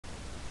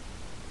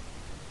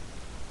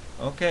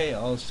Okay,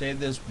 I'll say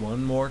this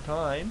one more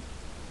time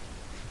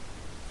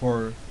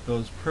for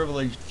those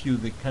privileged few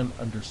that can't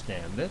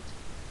understand it.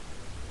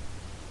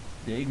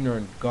 The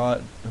ignorant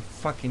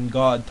fucking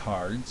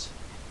godtards.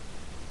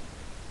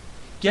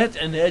 Get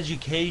an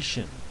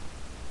education.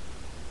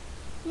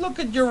 Look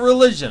at your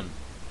religion.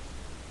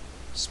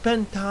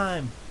 Spend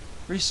time.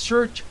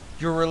 Research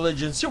your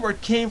religion. See where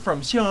it came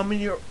from. See how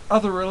many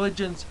other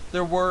religions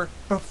there were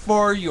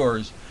before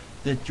yours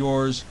that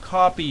yours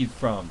copied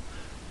from.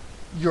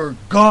 Your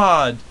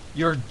God,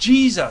 your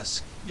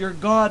Jesus, your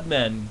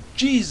God-man,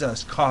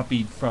 Jesus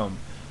copied from.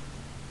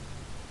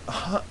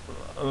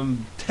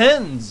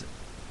 Tens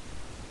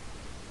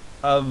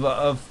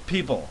of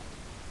people,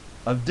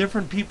 of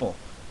different people.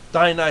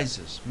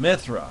 Dionysus,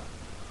 Mithra,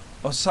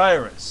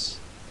 Osiris,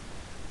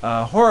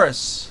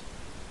 Horus,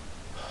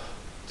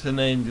 to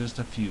name just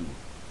a few.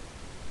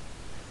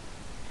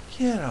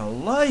 Get a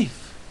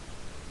life.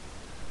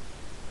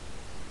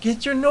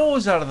 Get your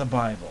nose out of the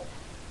Bible.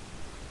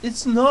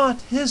 It's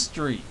not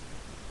history.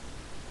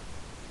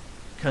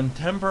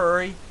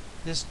 Contemporary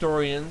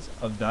historians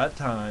of that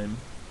time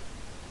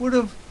would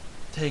have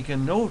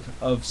taken note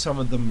of some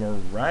of the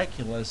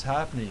miraculous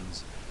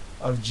happenings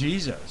of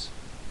Jesus,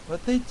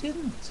 but they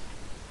didn't.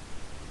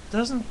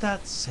 Doesn't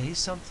that say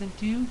something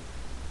to you?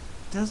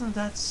 Doesn't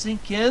that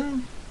sink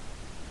in?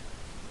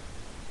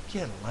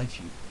 Get a life,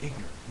 you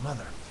ignorant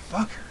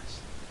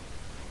motherfuckers.